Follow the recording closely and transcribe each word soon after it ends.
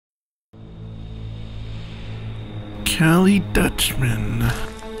Kelly Dutchman.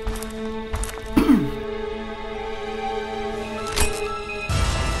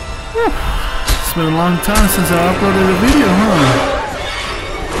 It's been a long time since I uploaded a video, huh?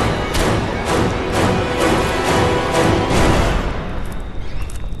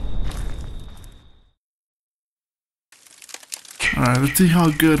 Alright, let's see how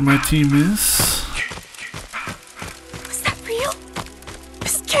good my team is. Is that real?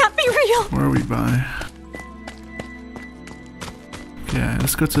 This can't be real! Where are we by? Yeah,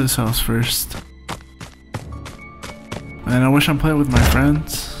 let's go to this house first. Man, I wish I'm playing with my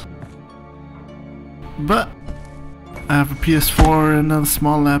friends. But I have a PS4 and a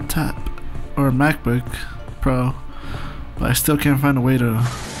small laptop. Or a MacBook Pro. But I still can't find a way to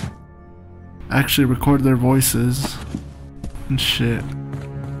actually record their voices. And shit.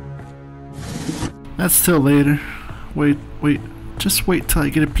 That's till later. Wait. Just wait till I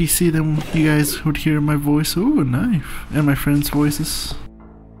get a PC, then you guys would hear my voice. Ooh, a knife. And my friends' voices.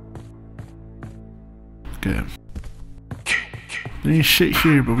 Okay. There ain't shit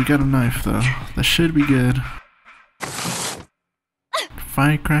here, but we got a knife though. That should be good.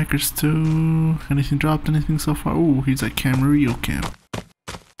 Firecrackers too. Anything dropped? Anything so far? Ooh, he's at Camarillo camp.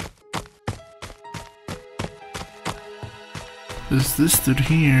 There's this dude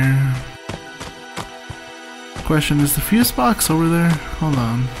here. Question, is the fuse box over there? Hold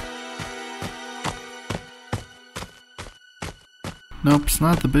on. Nope, it's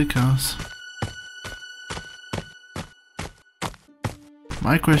not the big house.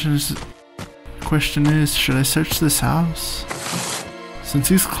 My question is, should I search this house? Since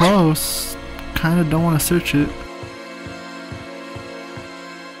he's close, kinda don't want to search it.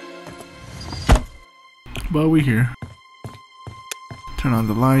 But we here. Turn on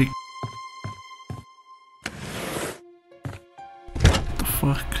the light. What the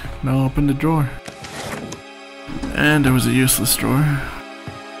fuck? No, open the drawer. And there was a useless drawer.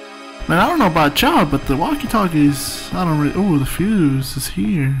 Man, I don't know about y'all, but the walkie-talkies, I don't really. Oh, the fuse is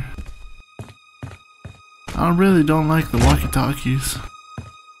here. I really don't like the walkie-talkies.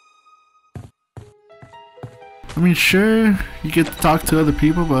 I mean, sure, you get to talk to other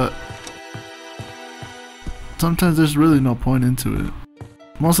people, but sometimes there's really no point into it.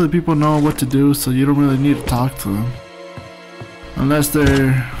 Most of the people know what to do, so you don't really need to talk to them. Unless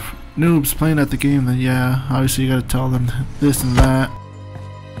they're noobs playing at the game, then yeah, obviously you gotta tell them this and that.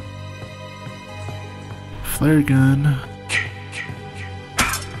 Flare gun.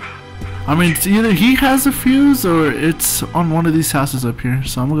 I mean, it's either he has a fuse or it's on one of these houses up here,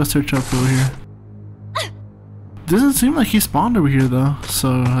 so I'm gonna go search up over here. Doesn't seem like he spawned over here though,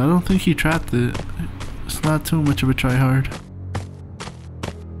 so I don't think he trapped it. It's not too much of a try hard.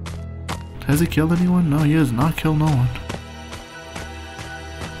 Has he killed anyone? No, he has not killed no one.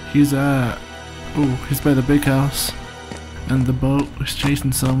 He's at... Ooh, he's by the big house. And the boat is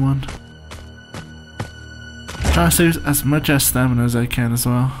chasing someone. Trying to save as much as stamina as I can as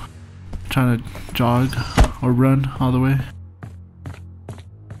well. Trying to jog or run all the way.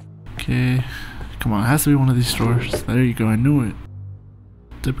 Okay. Come on, it has to be one of these stores. There you go, I knew it.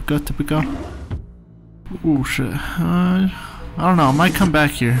 Typical. Ooh, shit. I don't know, I might come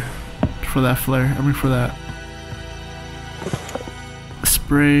back here. For that flare, I mean for that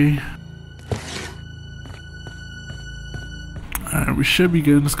spray. Alright, we should be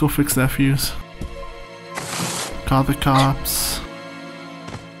good. Let's go fix that fuse. Call the cops.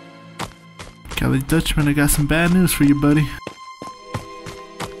 Kelly Dutchman, I got some bad news for you, buddy.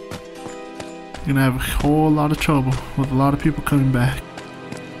 You're gonna have a whole lot of trouble with a lot of people coming back.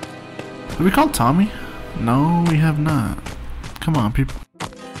 Have we called Tommy? No, we have not. Come on, people.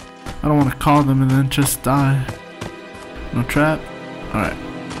 I don't want to call them and then just die. No trap? Alright.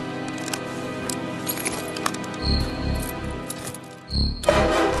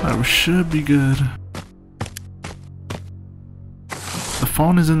 Alright, we should be good. The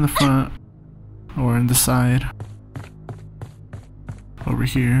phone is in the front. Or in the side. Over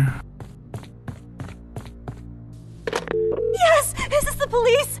here. Yes! Is this the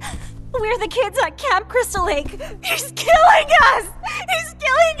police? We're the kids at Camp Crystal Lake. He's killing us! He's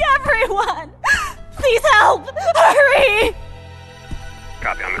killing everyone! Please help! Hurry!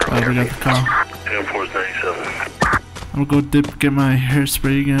 Copy, I'm gonna We got the call. 10-4-97. I'm gonna go get my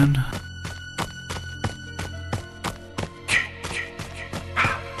hairspray again.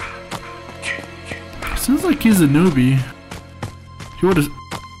 Seems like he's a newbie. He would've...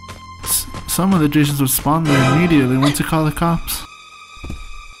 Some of the Jasons would spawn there immediately once you call the cops.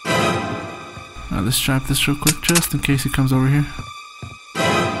 Alright, let's trap this real quick just in case he comes over here.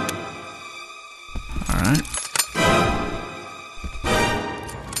 Alright.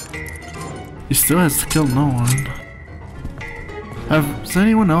 He still has to kill no one. Has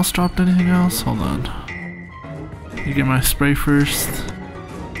anyone else dropped anything else? Hold on. You get my spray first.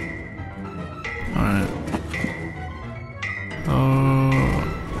 Alright. Oh,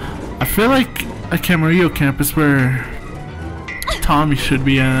 I feel like a Camarillo camp is where Tommy should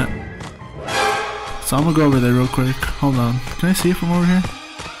be at. So I'm gonna go over there real quick. Hold on. Can I see it from over here?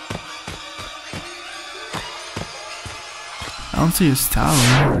 I don't see his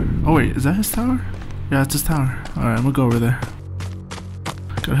tower. Oh wait, is that his tower? Yeah, it's his tower. Alright, I'm gonna go over there.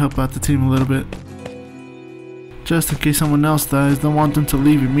 Gotta help out the team a little bit. Just in case someone else dies, don't want them to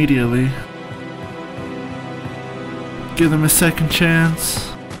leave immediately. Give them a second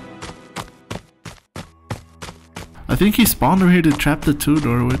chance. I think he spawned over here to trap the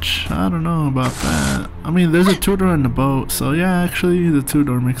 2-door, which I don't know about that. I mean, there's a 2-door in the boat, so yeah, actually the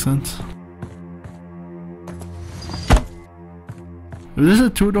 2-door makes sense. If there's a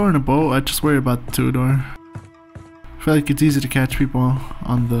 2-door in a boat, I just worry about the 2-door. I feel like it's easy to catch people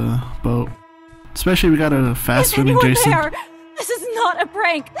on the boat. Especially if we got a fast swimming Jason. There? This is not a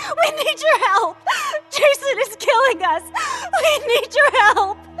prank! We need your help! Jason is killing us! We need your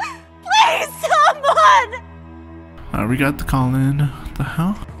help! Please, someone! Alright, we got the call in. What the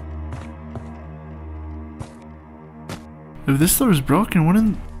hell? If this door is broken,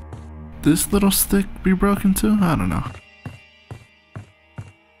 wouldn't this little stick be broken too? I don't know.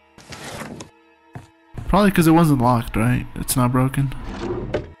 Probably because it wasn't locked, right? It's not broken.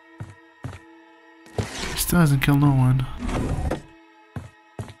 He still hasn't killed no one.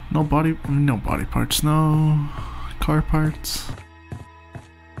 No body parts, no car parts.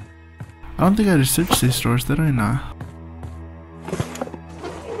 I don't think I just searched these stores, did I? Nah.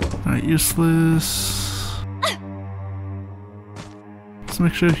 Alright, useless. Let's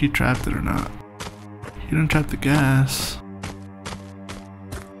make sure if he trapped it or not. He didn't trap the gas.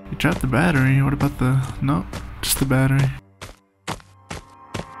 He trapped the battery. What about the... Nope, just the battery.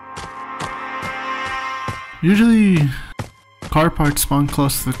 Usually car parts spawn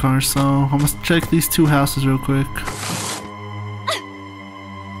close to the car, so I'm gonna check these two houses real quick.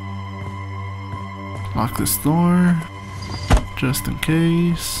 Lock this door, just in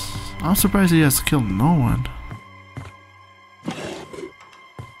case. I'm surprised he has killed no one.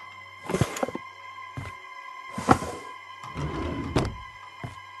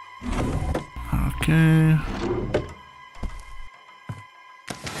 Okay.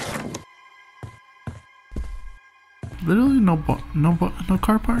 Literally no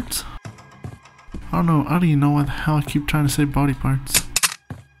car parts. I don't know. I don't even know what the hell I keep trying to say body parts.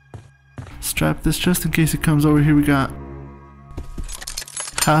 Strap this just in case it comes over here. We got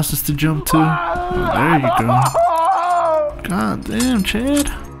houses to jump to. Oh, there you go. God damn, Chad.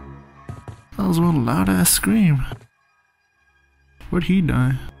 That was one loud ass scream. Where'd he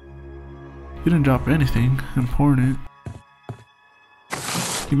die? He didn't drop anything important.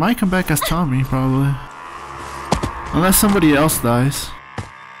 He might come back as Tommy, probably. Unless somebody else dies.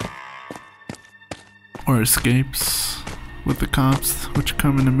 Or escapes with the cops, which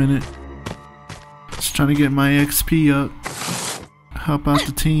come in a minute. Just trying to get my XP up. Help out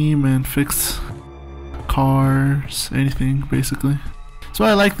the team and fix cars, anything basically. That's why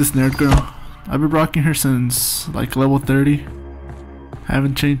I like this nerd girl. I've been rocking her since like level 30.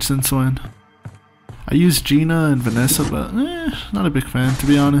 Haven't changed since when. I use Gina and Vanessa, but not a big fan to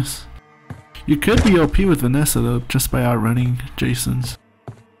be honest. You could be OP with Vanessa though, just by outrunning Jasons.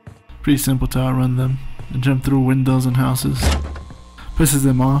 Pretty simple to outrun them and jump through windows and houses. Pisses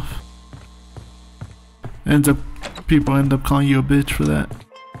them off. People end up calling you a bitch for that.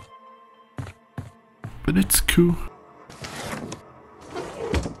 But it's cool.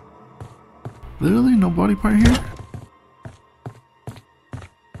 Literally no body part here?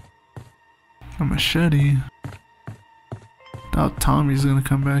 A machete. Doubt Tommy's gonna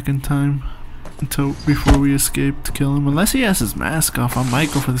come back in time before we escape to kill him. Unless he has his mask off, I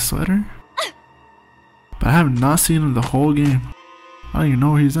might go for the sweater. But I have not seen him the whole game. I don't even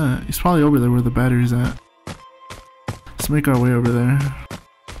know where he's at. He's probably over there where the battery's at. Let's make our way over there,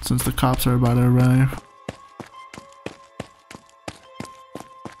 since the cops are about to arrive.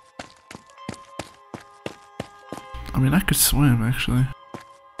 I mean, I could swim actually.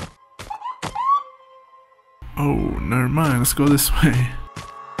 Oh, never mind. Let's go this way.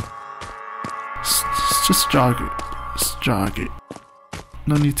 Just jog it. Just jog it.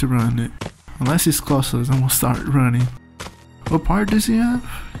 No need to run it. Unless he's close to us, then we'll start running. What part does he have?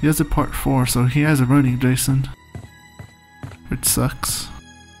 He has a part 4, so he has a running Jason. Which sucks.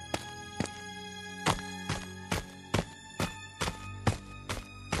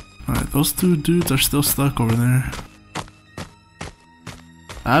 Alright, those two dudes are still stuck over there.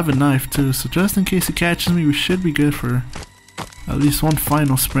 I have a knife too, so just in case he catches me, we should be good for At least one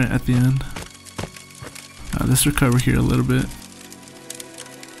final sprint at the end. Let's recover here a little bit.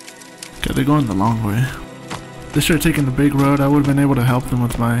 Okay, they're going the long way. They should have taken the big road. I would have been able to help them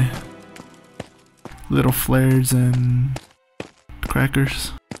with my little flares and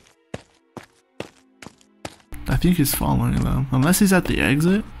crackers. I think he's following them. Unless he's at the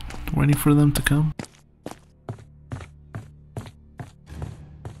exit, waiting for them to come.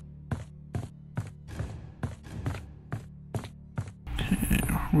 Okay,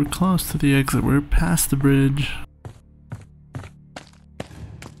 we're close to the exit. We're past the bridge.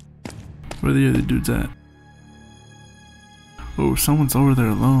 Where are the other dudes at? Oh, someone's over there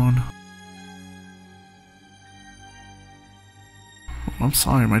alone. Oh, I'm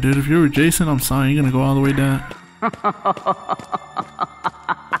sorry, my dude. If you were Jason, I'm sorry. You're gonna go all the way down.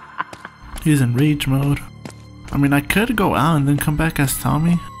 He's in rage mode. I mean, I could go out and then come back as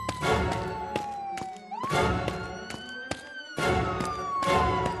Tommy.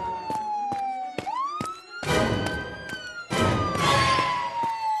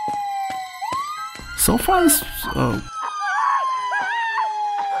 So far, this. Oh.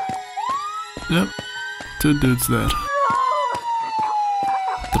 Yep. 2 dudes dead.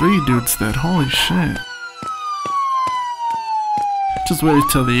 3 dudes dead. Holy shit. Just waited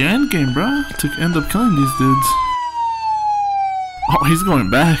till the end game, bro, to end up killing these dudes. Oh, he's going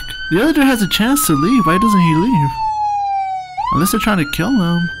back. The other dude has a chance to leave. Why doesn't he leave? Unless they're trying to kill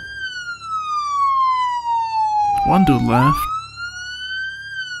him. One dude left.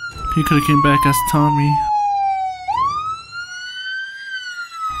 He could have came back as Tommy.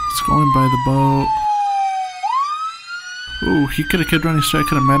 He's going by the boat. Ooh, he could have kept running straight.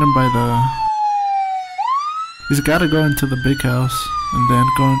 Could have met him by the... He's got to go into the big house and then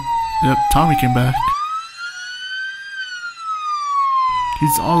go. Yep, Tommy came back.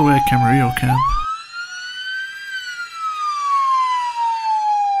 He's all the way at Camarillo camp.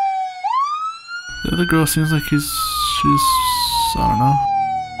 The other girl seems like she's I don't know.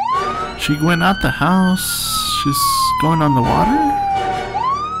 She went out the house. She's going on the water.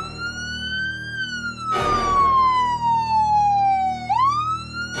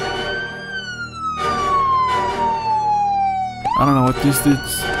 I don't know what these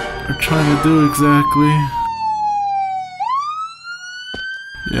dudes are trying to do exactly.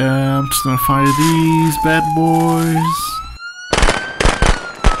 Yeah, I'm just gonna fire these bad boys.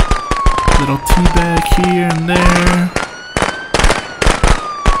 Little teabag here and there.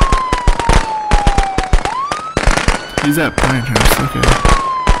 He's at Pinehurst, okay.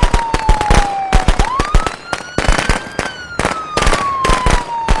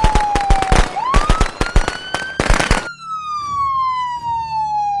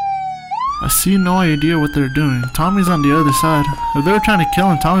 I see no idea what they're doing. Tommy's on the other side. If they were trying to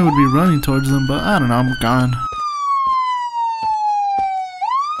kill him, Tommy would be running towards them, but I don't know, I'm gone.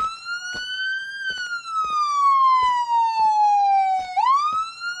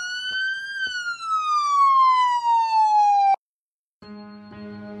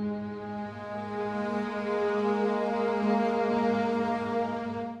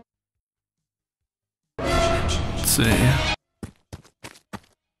 Let's see.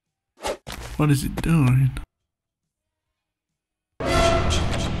 What is he doing?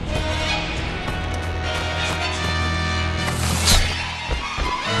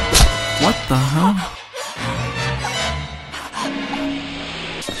 What the hell?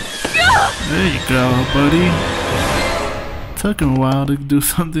 There you go, buddy. Took him a while to do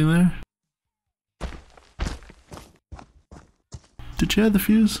something there. Did she have the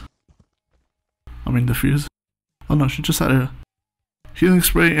fuse? I mean the fuse. Oh no, she just had a healing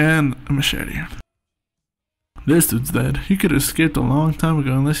spray and a machete. This dude's dead. He could have escaped a long time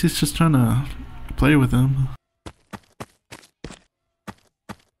ago unless he's just trying to play with him.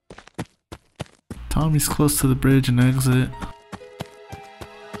 Tommy's close to the bridge and exit.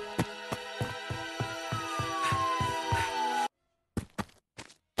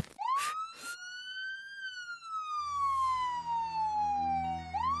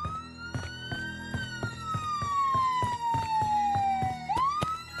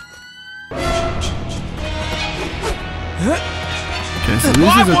 Okay, so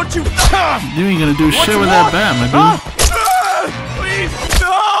this is you ain't gonna do shit with that bat, my dude. Please,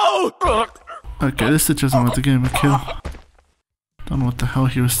 no! Okay, this dude just wanted to get him a kill. Don't know what the hell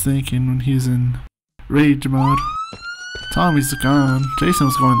he was thinking when he's in rage mode. Tommy's gone. Jason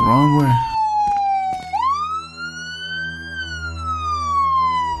was going the wrong way.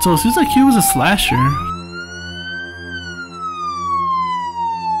 So it seems like he was a slasher.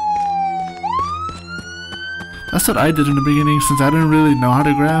 That's what I did in the beginning since I didn't really know how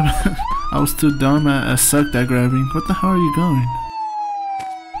to grab. I was too dumb. I sucked at grabbing. What the hell are you going?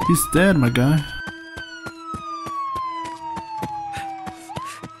 He's dead, my guy.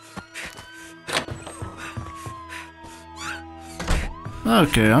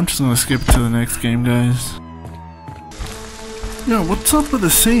 Okay, I'm just gonna skip to the next game, guys. Yo, what's up with the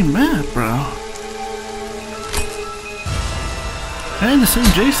same map, bro? And the same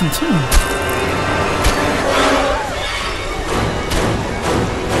Jason, too.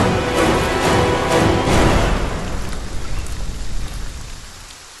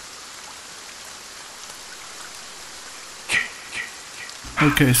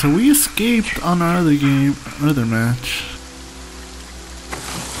 Okay, so we escaped on our other match.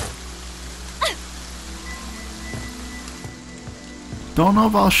 Don't know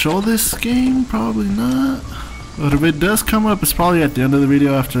if I'll show this game, probably not. But if it does come up, it's probably at the end of the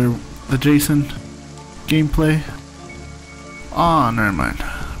video after the Jason gameplay. Oh, never mind.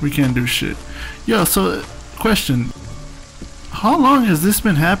 We can't do shit. Yo, so, question. How long has this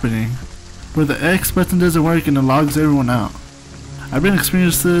been happening? Where the X button doesn't work and it logs everyone out? I've been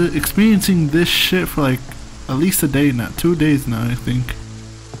experiencing this shit for like at least a day now. 2 days now, I think.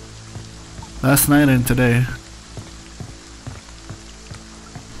 Last night and today.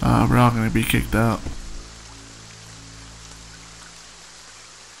 We're all gonna be kicked out.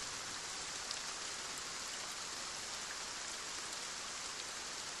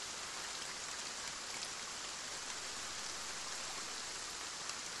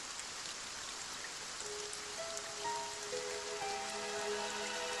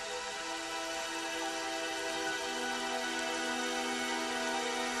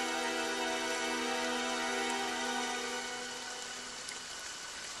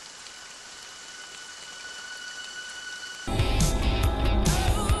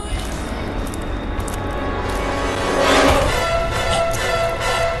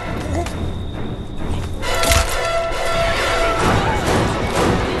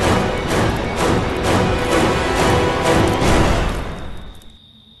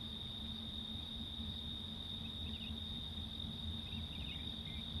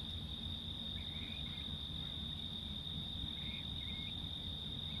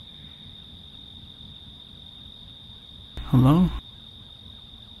 Hello?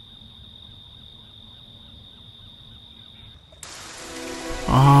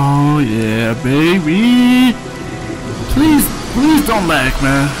 Oh yeah, baby! Please don't lag,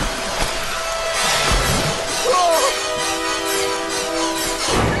 man.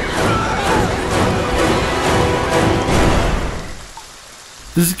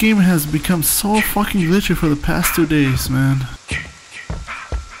 This game has become so fucking glitchy for the past 2 days, man.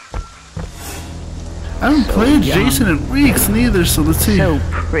 I haven't played Jason in weeks neither, so let's see. So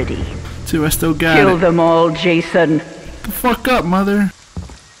pretty. See if I still got it. Kill them all, Jason. The fuck up, mother.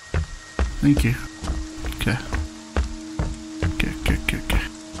 Thank you. Okay. Okay.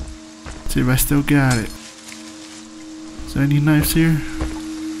 See if I still got it. Is there any knives here?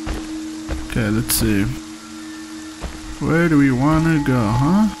 Okay, let's see. Where do we want to go,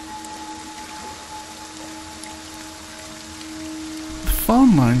 huh? The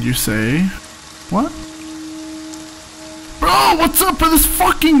phone line, you say? What? Bro, what's up with this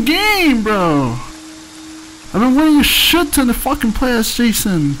fucking game, bro? I've been waiting a shit ton to fucking play as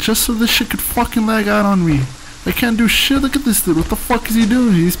Jason, just so this shit could fucking lag out on me. I can't do shit. Look at this dude. What the fuck is he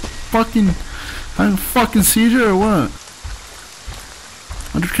doing? He's fucking having a fucking seizure or what?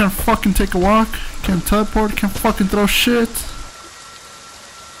 I just can't fucking take a walk. Can't teleport. Can't fucking throw shit.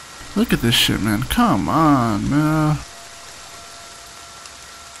 Look at this shit, man. Come on, man.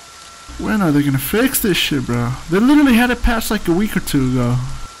 When are they gonna fix this shit, bro? They literally had it patched like a week or 2 ago.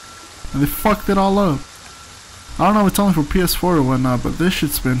 And they fucked it all up. I don't know if it's only for PS4 or whatnot, but this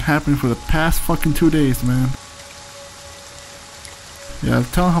shit's been happening for the past fucking 2 days, man. Yeah,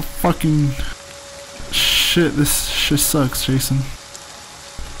 tell them how fucking shit this shit sucks, Jason.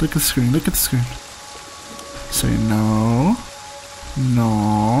 Look at the screen, look at the screen. Say no.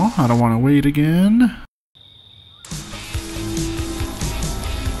 No, I don't want to wait again.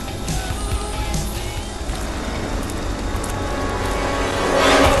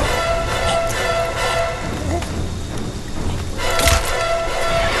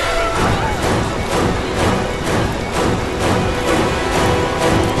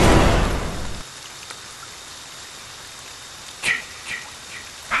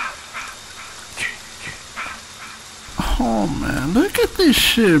 Oh man, look at this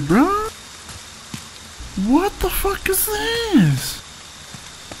shit, bro. What the fuck is this?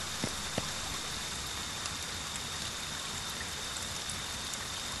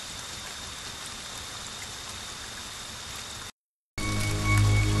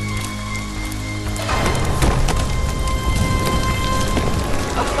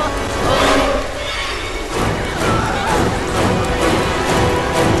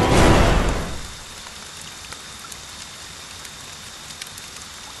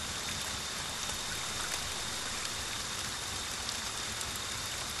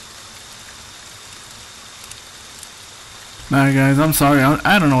 Nah, guys, I'm sorry.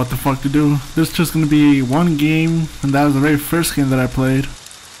 I don't know what the fuck to do. There's just gonna be one game, and that was the very first game that I played.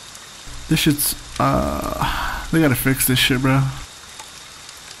 This shit's, they gotta fix this shit, bro.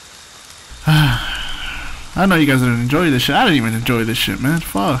 I know you guys didn't enjoy this shit. I didn't even enjoy this shit, man.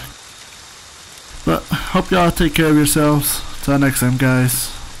 Fuck. But, hope y'all take care of yourselves. Till next time,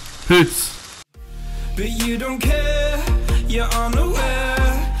 guys. Peace. But you don't care, you're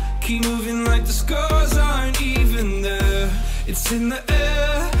unaware. Keep moving like the scars aren't even there. It's in the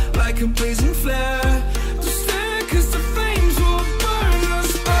air, like a blazing flare. Just stare, cause the flames will burn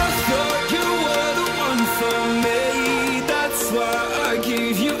us. I thought you were the one for me. That's why I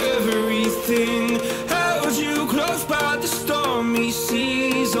gave you everything. Held you close by the stormy sea.